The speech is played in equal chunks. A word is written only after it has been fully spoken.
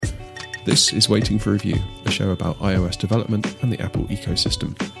This is Waiting for Review, a show about iOS development and the Apple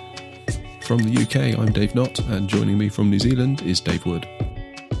ecosystem. From the UK, I'm Dave Knott, and joining me from New Zealand is Dave Wood.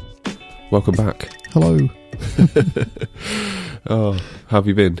 Welcome back. Hello. Oh, how have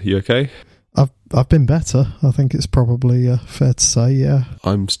you been? You okay? I've been better. I think it's probably fair to say, yeah.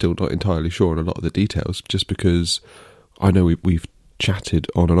 I'm still not entirely sure on a lot of the details, just because I know we've chatted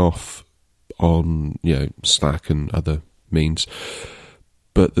on and off on Slack and other means,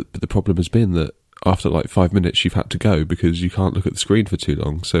 but the problem has been that after like 5 minutes you've had to go because you can't look at the screen for too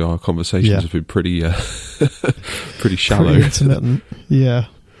long. So our conversations have been pretty pretty shallow, pretty intermittent. Yeah.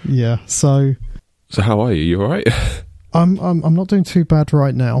 So how are you? You all right? I'm not doing too bad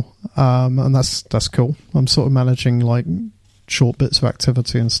right now, and that's cool. I'm sort of managing like short bits of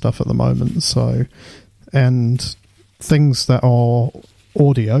activity and stuff at the moment. So, and things that are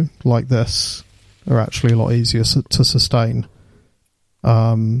audio like this are actually a lot easier to sustain.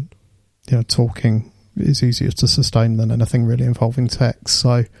 Talking is easier to sustain than anything really involving text.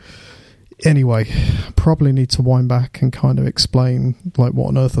 So anyway, probably need to wind back and kind of explain like what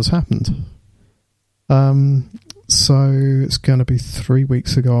on earth has happened. So it's going to be 3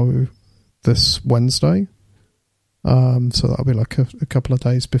 weeks ago this Wednesday. So that'll be like a couple of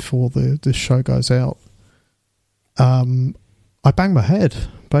days before this show goes out. I banged my head,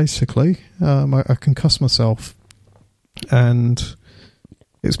 basically. I concussed myself, and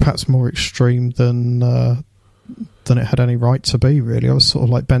it's perhaps more extreme than it had any right to be, really. I was sort of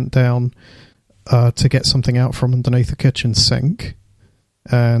like bent down to get something out from underneath the kitchen sink,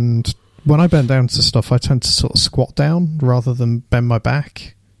 and when I bend down to stuff, I tend to sort of squat down rather than bend my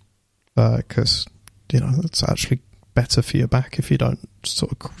back, because it's actually better for your back if you don't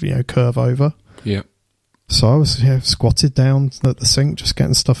sort of curve over. Yeah. So I was squatted down at the sink, just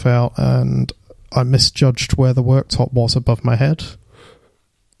getting stuff out, and I misjudged where the worktop was above my head,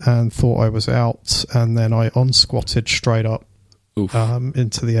 and thought I was out, and then I unsquatted straight up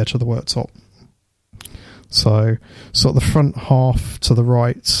into the edge of the worktop. So sort of the front half to the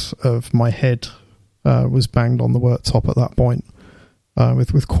right of my head was banged on the worktop at that point,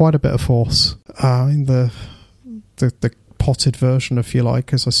 with quite a bit of force. The potted version, if you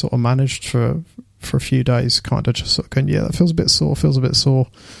like, as I sort of managed for a few days, kind of just sort of going, that feels a bit sore.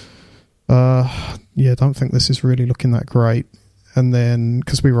 Don't think this is really looking that great. And then,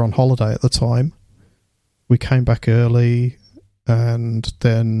 because we were on holiday at the time, we came back early, and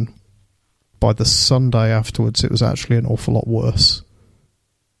then by the Sunday afterwards, it was actually an awful lot worse.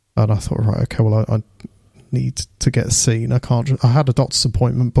 And I thought, right, okay, well, I need to get seen. I had a doctor's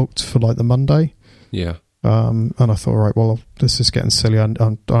appointment booked for like the Monday. Yeah. And I thought, right, well, this is getting silly.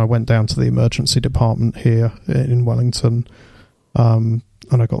 I went down to the emergency department here in Wellington, and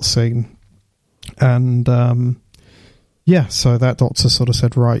I got seen. And so that doctor sort of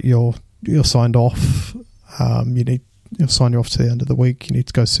said, right, you're signed off. You'll sign you off to the end of the week. You need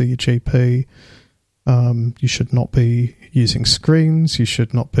to go see your GP. You should not be using screens. You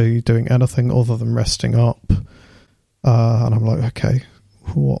should not be doing anything other than resting up. And I'm like, okay,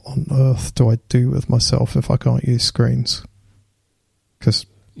 what on earth do I do with myself if I can't use screens? Because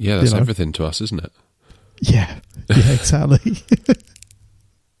that's everything to us, isn't it? Yeah, exactly.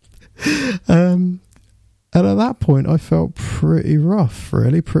 And at that point, I felt pretty rough,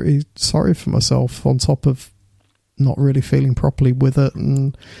 really, pretty sorry for myself, on top of not really feeling properly with it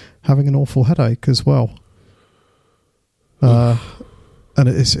and having an awful headache as well. And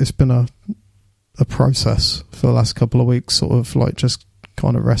it's been a process for the last couple of weeks, sort of like just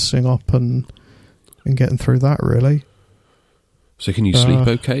kind of resting up and getting through that, really. So can you sleep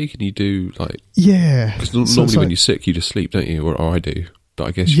okay? Can you do like... Yeah. Because normally when you're sick, you just sleep, don't you? Or I do. But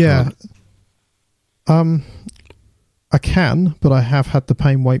I guess you can't. I can, but I have had the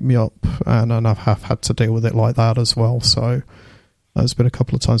pain wake me up, and I have had to deal with it like that as well. So there's been a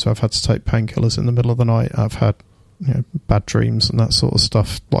couple of times where I've had to take painkillers in the middle of the night. I've had bad dreams and that sort of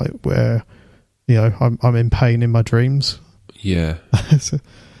stuff, like where I'm in pain in my dreams. Yeah. So,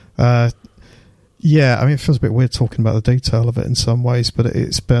 I mean, it feels a bit weird talking about the detail of it in some ways, but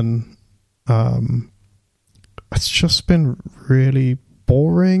it's been it's just been really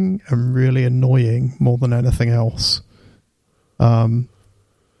boring and really annoying more than anything else. I've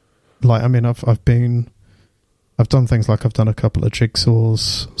done things like I've done a couple of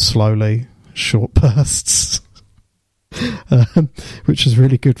jigsaws slowly, short bursts, which is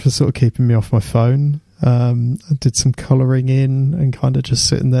really good for sort of keeping me off my phone. I did some colouring in and kind of just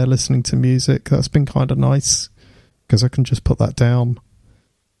sitting there listening to music. That's been kind of nice because I can just put that down.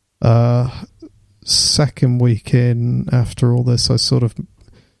 Second week in after all this,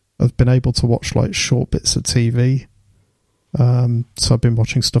 I've been able to watch like short bits of TV. So I've been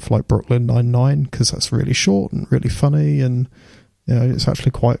watching stuff like Brooklyn Nine-Nine because that's really short and really funny, and it's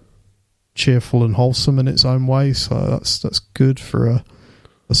actually quite cheerful and wholesome in its own way. So that's good for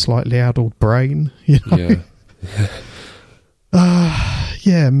a slightly addled brain. Yeah.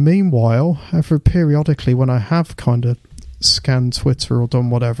 Meanwhile, periodically when I have kind of scanned Twitter or done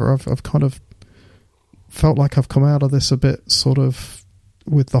whatever, I've kind of felt like I've come out of this a bit sort of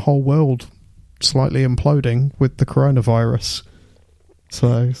with the whole world slightly imploding with the coronavirus.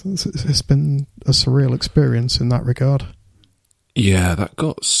 So it's been a surreal experience in that regard. Yeah, that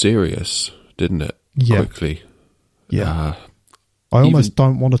got serious, didn't it? Yeah. Quickly. Yeah. I almost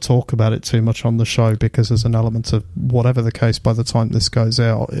don't want to talk about it too much on the show because there's an element of, whatever the case, by the time this goes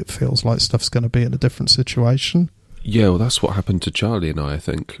out, it feels like stuff's going to be in a different situation. Yeah, well, that's what happened to Charlie and I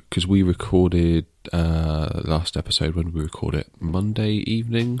think, because we recorded last episode, when we record it, Monday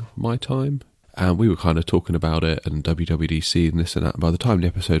evening, my time, and we were kind of talking about it and WWDC and this and that. And by the time the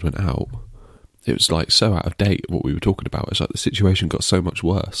episode went out, it was like so out of date what we were talking about. It's like the situation got so much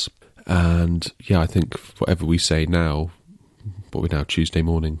worse. And yeah, I think whatever we say now, what we're now Tuesday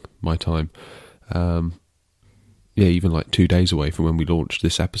morning, my time, even like 2 days away from when we launched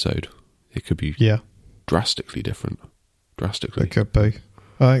this episode, it could be drastically different. Drastically. It could be.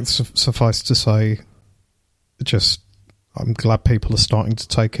 I think suffice to say, I'm glad people are starting to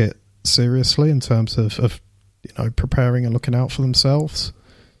take it seriously in terms of preparing and looking out for themselves.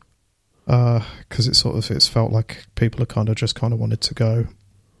 Because it's felt like people have kind of wanted to go,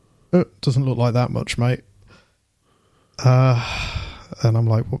 doesn't look like that much, mate. And I'm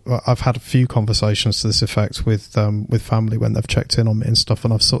like, I've had a few conversations to this effect with family when they've checked in on me and stuff,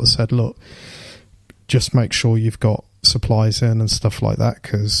 and I've sort of said, look, just make sure you've got supplies in and stuff like that,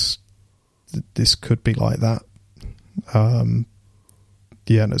 because this could be like that. And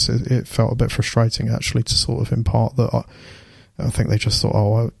it felt a bit frustrating actually to sort of impart that. I think they just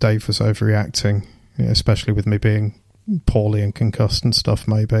thought, Dave was overreacting, especially with me being poorly and concussed and stuff,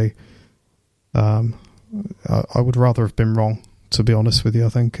 maybe. I would rather have been wrong, to be honest with you, I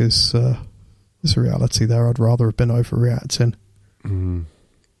think, is a reality there. I'd rather have been overreacting.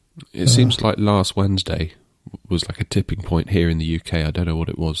 It seems like last Wednesday was like a tipping point here in the UK. I don't know what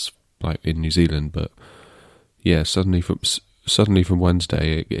it was like in New Zealand, but yeah, suddenly from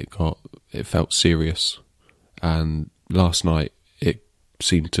Wednesday it felt serious, and last night it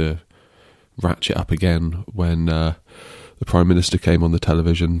seemed to ratchet up again when the Prime Minister came on the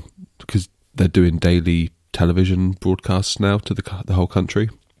television, because they're doing daily television broadcasts now to the whole country.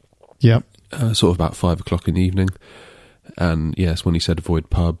 Yep. Sort of about 5 o'clock in the evening. And yes, when he said avoid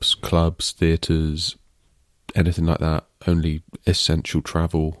pubs, clubs, theatres, anything like that, only essential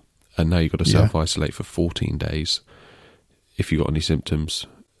travel, and now you've got to self-isolate for 14 days if you've got any symptoms.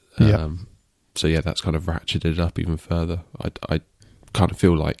 So yeah, that's kind of ratcheted up even further. I kind of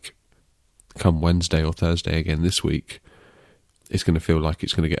feel like come Wednesday or Thursday again this week, it's going to feel like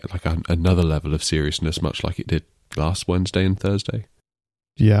it's going to get like another level of seriousness, much like it did last Wednesday and Thursday.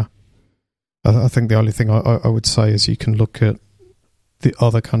 Yeah. I think the only thing I would say is you can look at the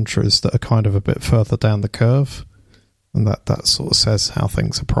other countries that are kind of a bit further down the curve, and that sort of says how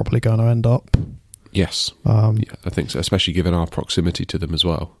things are probably going to end up. Yes. I think so, especially given our proximity to them as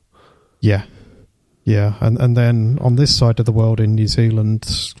well. Yeah. Yeah, and then on this side of the world in New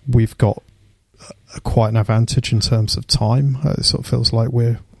Zealand, we've got quite an advantage in terms of time. It sort of feels like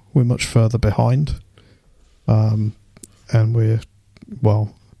we're much further behind. And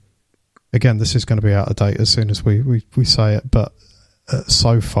again, this is going to be out of date as soon as we say it, but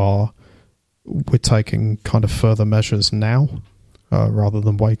so far we're taking kind of further measures now rather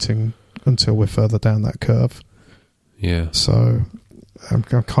than waiting until we're further down that curve. Yeah. So I'm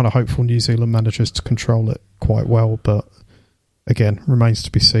kind of hopeful New Zealand manages to control it quite well, but again, remains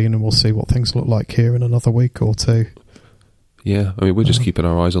to be seen, and we'll see what things look like here in another week or two. Yeah, I mean, we're just keeping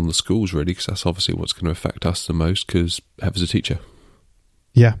our eyes on the schools, really, because that's obviously what's going to affect us the most, because Heather's a teacher.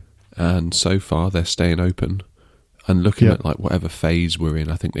 Yeah. And so far, they're staying open and looking at like whatever phase we're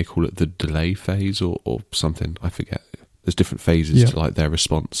in. I think they call it the delay phase or something. I forget. There's different phases to like their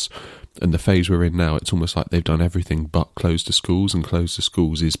response. And the phase we're in now, it's almost like they've done everything but close the schools, and close the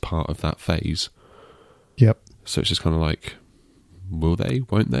schools is part of that phase. Yep. So it's just kind of like, will they,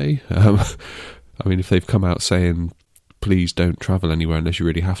 won't they? I mean, if they've come out saying, please don't travel anywhere unless you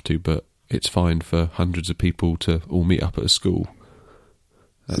really have to, but it's fine for hundreds of people to all meet up at a school.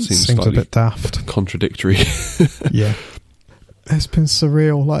 That seems a bit daft. Contradictory. Yeah. It's been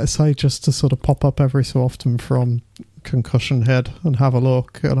surreal, like I say, just to sort of pop up every so often from Concussion Head and have a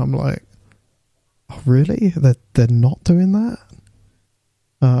look, and I'm like, oh, really? They're not doing that?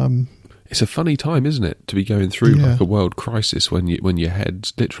 It's a funny time, isn't it, to be going through Yeah. like a world crisis when your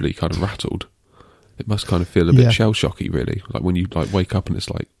head's literally kind of rattled. It must kind of feel a bit shell shocky, really. Like when you like wake up and it's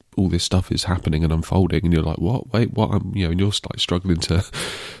like all this stuff is happening and unfolding, and you're like, "What? Wait, what?" And you're like struggling to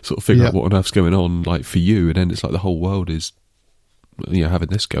sort of figure out what on earth's going on, like for you. And then it's like the whole world is, having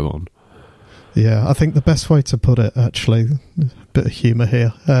this go on. Yeah, I think the best way to put it, actually, a bit of humour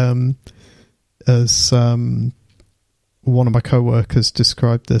here, as one of my co-workers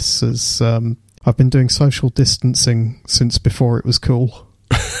described this as, I've been doing social distancing since before it was cool.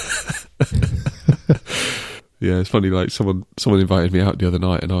 Yeah, it's funny, like someone invited me out the other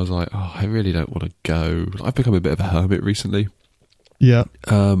night and I was like, oh, I really don't want to go. I've become a bit of a hermit recently. Yeah.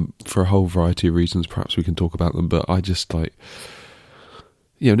 For a whole variety of reasons, perhaps we can talk about them, but I just like,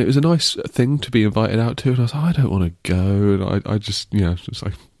 and it was a nice thing to be invited out to, and I was like, I don't want to go, and I just, just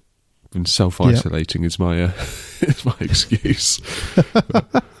like, been self-isolating is my is my excuse.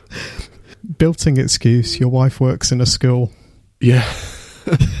 Built-in excuse, your wife works in a school. Yeah.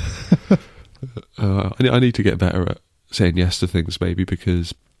 I need to get better at saying yes to things, maybe,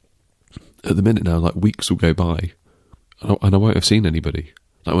 because at the minute now, like, weeks will go by and I won't have seen anybody.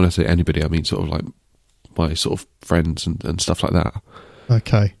 Like, when I say anybody, I mean sort of like my sort of friends and stuff like that.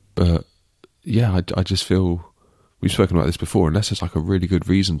 Okay. But yeah, I just feel, we've spoken about this before, unless there's like a really good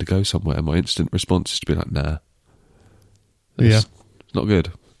reason to go somewhere, my instant response is to be like, nah. It's not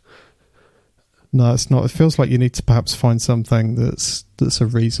good. No, it's not. It feels like you need to perhaps find something that's a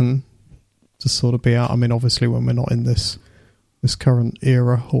reason to sort of be out. I mean, obviously, when we're not in this current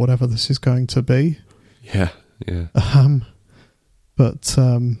era or whatever this is going to be. Yeah. But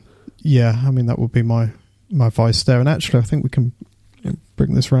I mean, that would be my advice there. And actually, I think we can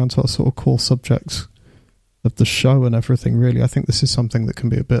bring this round to our sort of core subjects of the show and everything. Really, I think this is something that can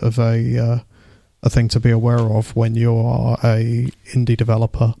be a bit of a thing to be aware of when you are a indie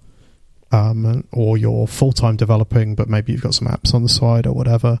developer. Or you're full-time developing, but maybe you've got some apps on the side or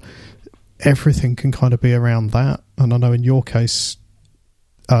whatever. Everything can kind of be around that. And I know in your case,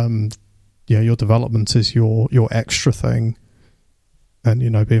 your development is your extra thing. And,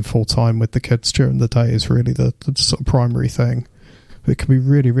 being full-time with the kids during the day is really the sort of primary thing. But it can be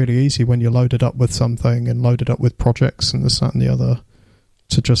really, really easy when you're loaded up with something and loaded up with projects and this, that and the other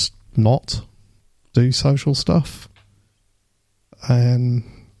to just not do social stuff. And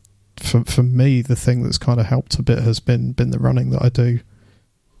for me, the thing that's kind of helped a bit has been the running that I do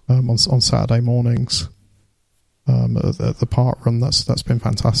on Saturday mornings at the park run. That's been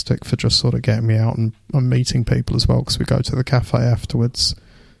fantastic for just sort of getting me out and meeting people as well, because we go to the cafe afterwards.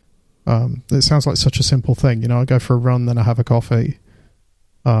 It sounds like such a simple thing, I go for a run, then I have a coffee.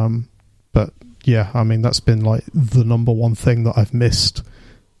 But yeah, I mean, that's been like the number one thing that I've missed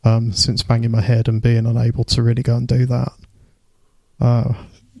since banging my head and being unable to really go and do that.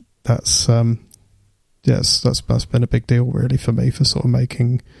 That's been a big deal really for me, for sort of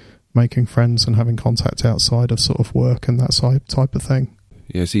making friends and having contact outside of sort of work and that type of thing.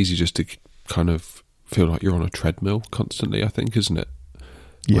 Yeah, it's easy just to kind of feel like you're on a treadmill constantly, I think, isn't it?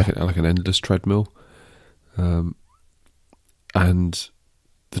 Yeah. Like an endless treadmill. And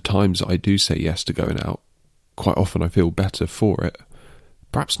the times that I do say yes to going out, quite often I feel better for it.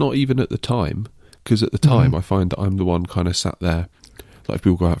 Perhaps not even at the time, because at the time I find that I'm the one kind of sat there. Like if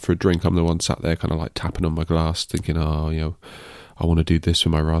people go out for a drink, I'm the one sat there kind of like tapping on my glass thinking, I want to do this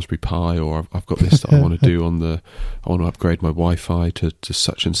with my Raspberry Pi, or I've got this that I want to do I want to upgrade my Wi-Fi to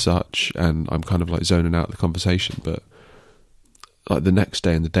such and such, and I'm kind of like zoning out the conversation. But like the next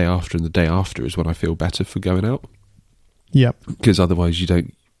day and the day after is when I feel better for going out. Yeah. Because otherwise you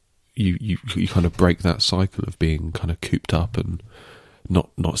kind of break that cycle of being kind of cooped up and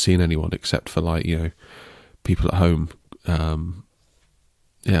not seeing anyone except for like, people at home. I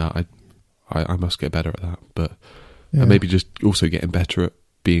must get better at that, but maybe just also getting better at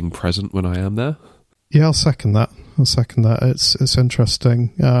being present when I am there. Yeah, I'll second that. It's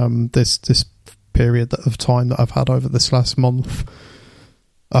interesting. This period of time that I've had over this last month,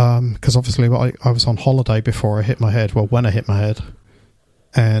 because obviously I was on holiday before I hit my head. Well, when I hit my head,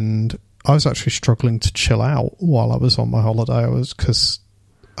 and I was actually struggling to chill out while I was on my holiday. Because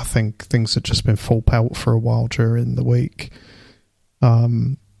I think things had just been full pelt for a while during the week.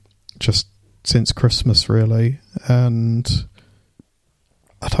 Just since Christmas really, and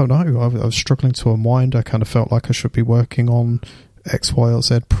I don't know, I was struggling to unwind. I kind of felt like I should be working on X, Y, or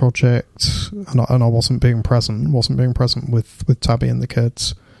Z project, and I wasn't being present with Tabby and the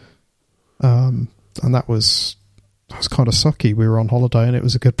kids, and that was kind of sucky. We were on holiday and it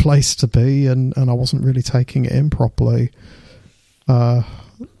was a good place to be, and I wasn't really taking it in properly.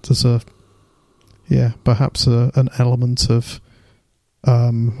 There's perhaps an element of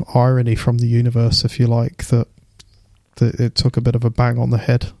irony from the universe, if you like, that it took a bit of a bang on the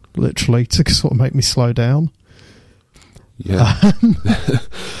head, literally, to sort of make me slow down. Yeah.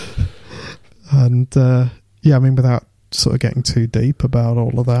 And I mean, without sort of getting too deep about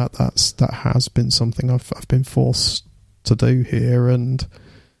all of that, that has been something I've been forced to do here, and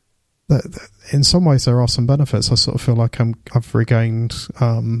that in some ways there are some benefits. I sort of feel like I've regained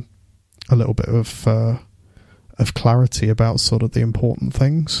a little bit of clarity about sort of the important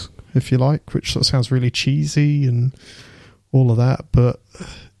things, if you like, which sort of sounds really cheesy and all of that, but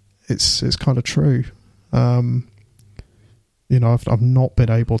it's kind of true. I've not been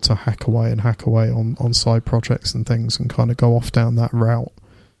able to hack away on side projects and things and kind of go off down that route.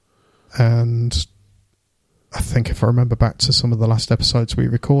 And I think if I remember back to some of the last episodes we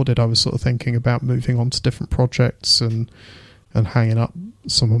recorded, I was sort of thinking about moving on to different projects and hanging up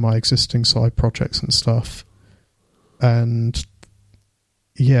some of my existing side projects and stuff. And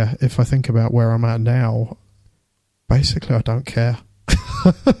yeah, if I think about where I'm at now, basically I don't care.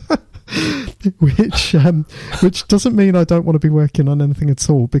 which doesn't mean I don't want to be working on anything at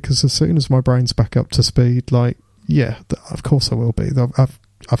all, because as soon as my brain's back up to speed, like, yeah, of course I will be.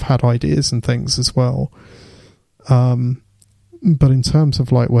 I've had ideas and things as well. But in terms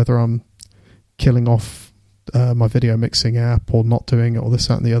of like whether I'm killing off my video mixing app or not doing it or this,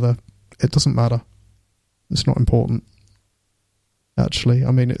 that and the other, it doesn't matter. It's not important, actually.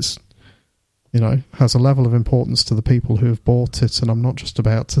 I mean, it's, has a level of importance to the people who have bought it, and I'm not just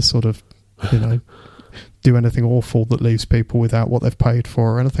about to sort of, do anything awful that leaves people without what they've paid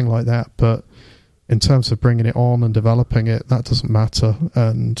for or anything like that. But in terms of bringing it on and developing it, that doesn't matter.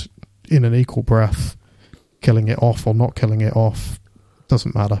 And in an equal breath, killing it off or not killing it off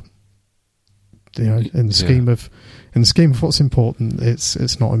doesn't matter. In the scheme of what's important,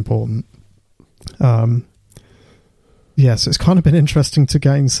 it's not important. Yes, it's kind of been interesting to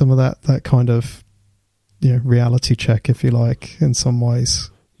gain some of that kind of reality check, if you like, in some ways.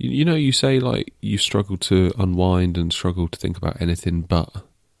 You say like you struggle to unwind and struggle to think about anything but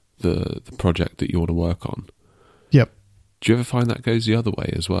the project that you want to work on. Yep. Do you ever find that goes the other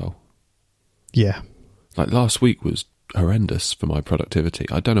way as well? Yeah. Like last week was horrendous for my productivity.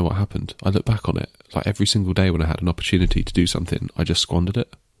 I don't know what happened. I look back on it, like every single day when I had an opportunity to do something, I just squandered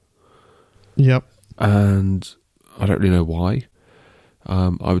it. Yep. And I don't really know why. I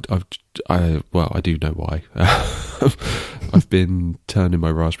do know why. I've been turning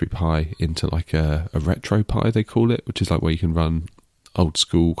my Raspberry Pi into like a retro Pi, they call it, which is like where you can run old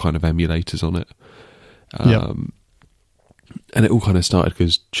school kind of emulators on it. And it all kind of started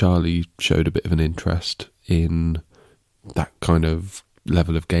because Charlie showed a bit of an interest in that kind of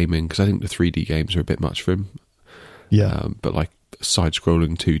level of gaming, because I think the 3D games are a bit much for him. Yeah. But like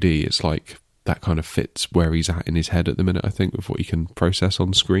side-scrolling 2D, it's like that kind of fits where he's at in his head at the minute, I think, with what he can process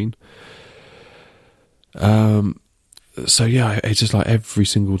on screen. So yeah, it's just like every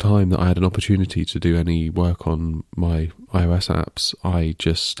single time that I had an opportunity to do any work on my iOS apps, I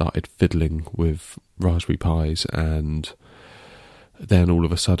just started fiddling with Raspberry Pis, and then all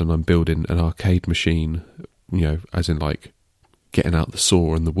of a sudden I'm building an arcade machine, as in like getting out the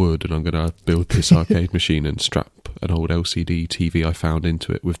saw and the wood, and I'm going to build this arcade machine and strap an old LCD TV I found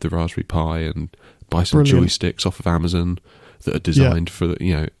into it with the Raspberry Pi and buy some joysticks off of Amazon that are designed for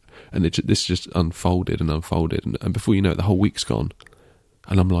the, and this just unfolded, and before you know it, the whole week's gone,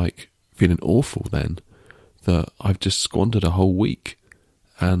 and I'm like feeling awful then that I've just squandered a whole week,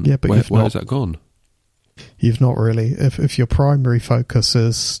 and where has that gone? You've not really. If your primary focus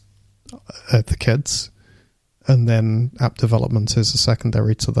is the kids, and then app development is a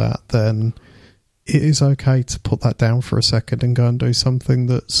secondary to that, then it is okay to put that down for a second and go and do something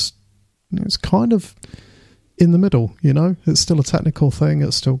that's it's kind of in the middle. It's still a technical thing,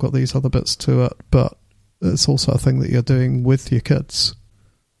 it's still got these other bits to it, but it's also a thing that you're doing with your kids.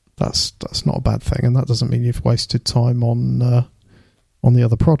 That's not a bad thing, and that doesn't mean you've wasted time on the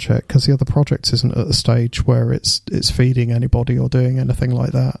other project, because the other project isn't at a stage where it's feeding anybody or doing anything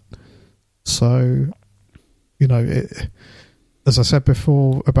like that. So as I said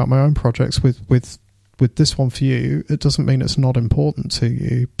before about my own projects, with this one for you, it doesn't mean it's not important to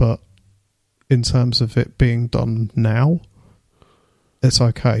you, but in terms of it being done now, it's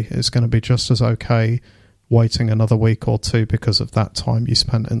okay. It's going to be just as okay waiting another week or two because of that time you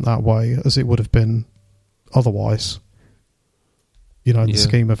spent in that way as it would have been otherwise. In the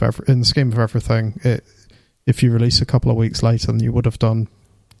scheme of everything, if you release a couple of weeks later than you would have done,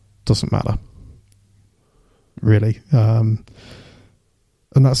 doesn't matter, really.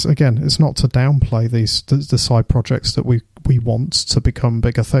 And that's, again, it's not to downplay the side projects that we want to become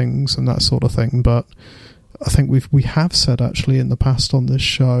bigger things and that sort of thing, but I think we have said actually in the past on this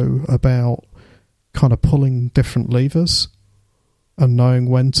show about kind of pulling different levers and knowing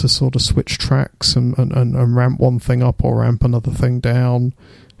when to sort of switch tracks and ramp one thing up or ramp another thing down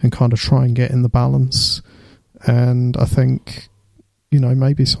and kind of try and get in the balance. And I think,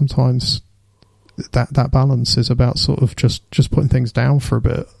 maybe sometimes that balance is about sort of just putting things down for a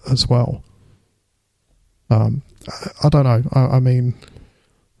bit as well. I don't know. I mean,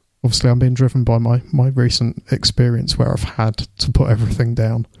 obviously I'm being driven by my recent experience where I've had to put everything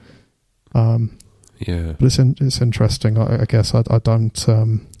down. Yeah. But it's interesting. I guess I don't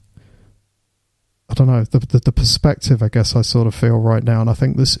know. The perspective, I guess, I sort of feel right now, and I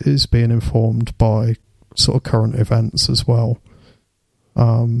think this is being informed by sort of current events as well,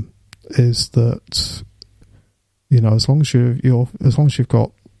 is that, as long as you've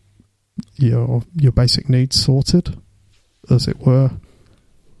got your basic needs sorted, as it were,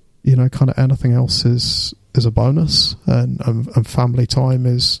 kind of anything else is a bonus, and family time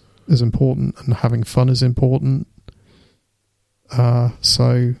is important, and having fun is important.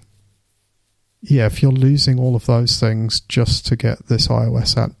 So yeah, if you're losing all of those things just to get this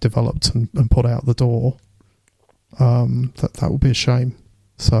iOS app developed and put out the door, that would be a shame.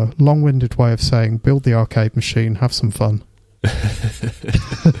 So, long-winded way of saying, build the arcade machine, have some fun.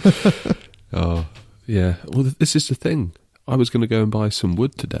 Oh, yeah. Well, this is the thing. I was going to go and buy some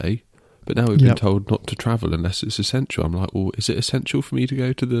wood today, but now we've been told not to travel unless it's essential. I'm like, well, is it essential for me to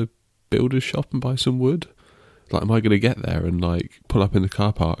go to the builder's shop and buy some wood? Like, am I going to get there and, pull up in the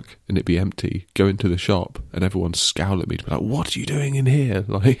car park and it be empty, go into the shop and everyone scowl at me to be like, what are you doing in here?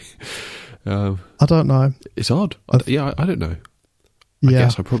 I don't know. It's odd. I don't know. I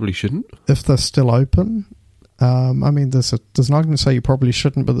guess I probably shouldn't. If they're still open, I mean, there's an argument to say you probably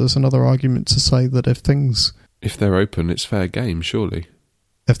shouldn't, but there's another argument to say that if they're open, it's fair game, surely.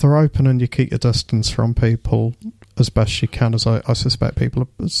 If they're open and you keep your distance from people as best you can, as I suspect people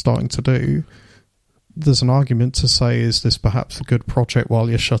are starting to do, there's an argument to say, is this perhaps a good project while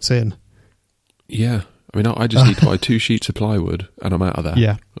you're shut in? Yeah. I mean, I just need to buy 2 sheets of plywood and I'm out of there.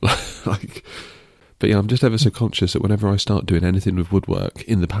 Yeah. But yeah, I'm just ever so conscious that whenever I start doing anything with woodwork,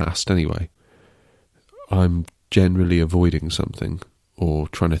 in the past anyway, I'm generally avoiding something or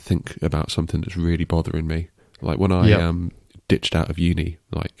trying to think about something that's really bothering me. Like when I ditched out of uni,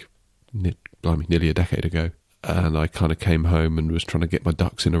 nearly a decade ago, and I kind of came home and was trying to get my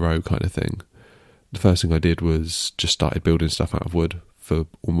ducks in a row kind of thing. The first thing I did was just started building stuff out of wood for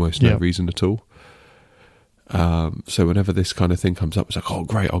almost no reason at all. So whenever this kind of thing comes up, it's like, oh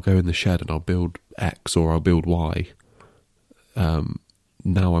great, I'll go in the shed and I'll build X or I'll build Y.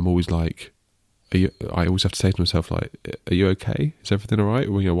 Now I'm always like, I always have to say to myself, like, are you okay? Is everything all right?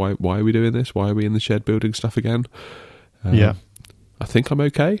 Well, why are we doing this? Why are we in the shed building stuff again? I think I'm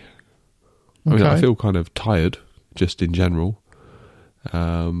okay. I mean, I feel kind of tired just in general.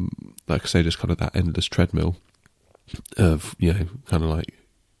 Like I say, just kind of that endless treadmill of, kind of like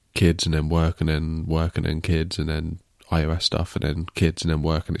kids and then work and then work and then kids and then iOS stuff and then kids and then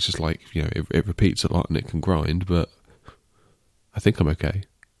work, and it's just like, it repeats a lot and it can grind, but I think I'm okay.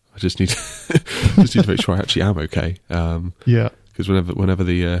 I just need to make sure I actually am okay. Because whenever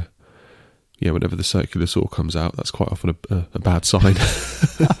the circular saw comes out, that's quite often a bad sign.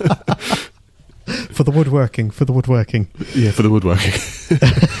 For the woodworking. Yeah, for the woodworking.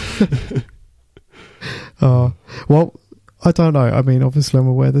 Well, I don't know. I mean, obviously I'm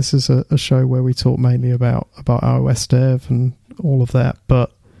aware this is a show where we talk mainly about iOS dev and all of that,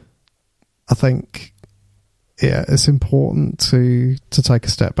 but I think, it's important to take a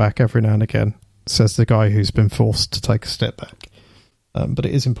step back every now and again, says the guy who's been forced to take a step back. But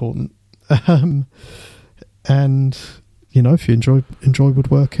it is important. And, if you enjoy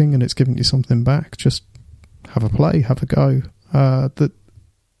woodworking and it's giving you something back, just have a play, have a go. That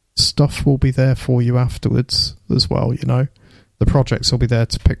stuff will be there for you afterwards as well, The projects will be there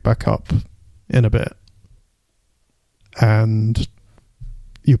to pick back up in a bit. And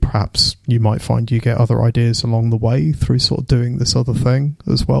you might find you get other ideas along the way through sort of doing this other thing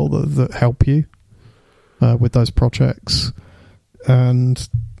as well that help you with those projects. And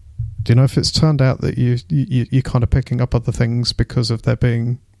if it's turned out that you're kind of picking up other things because of there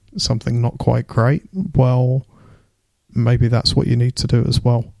being something not quite great, well, maybe that's what you need to do as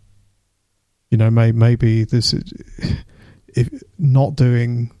well. Maybe this is, if not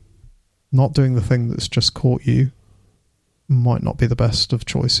doing the thing that's just caught you might not be the best of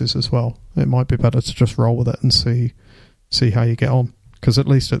choices as well. It might be better to just roll with it and see how you get on, because at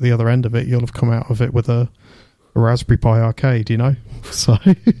least at the other end of it, you'll have come out of it with a Raspberry Pi arcade, so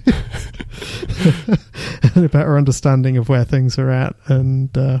a better understanding of where things are at,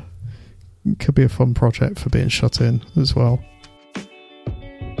 and could be a fun project for being shut in as well.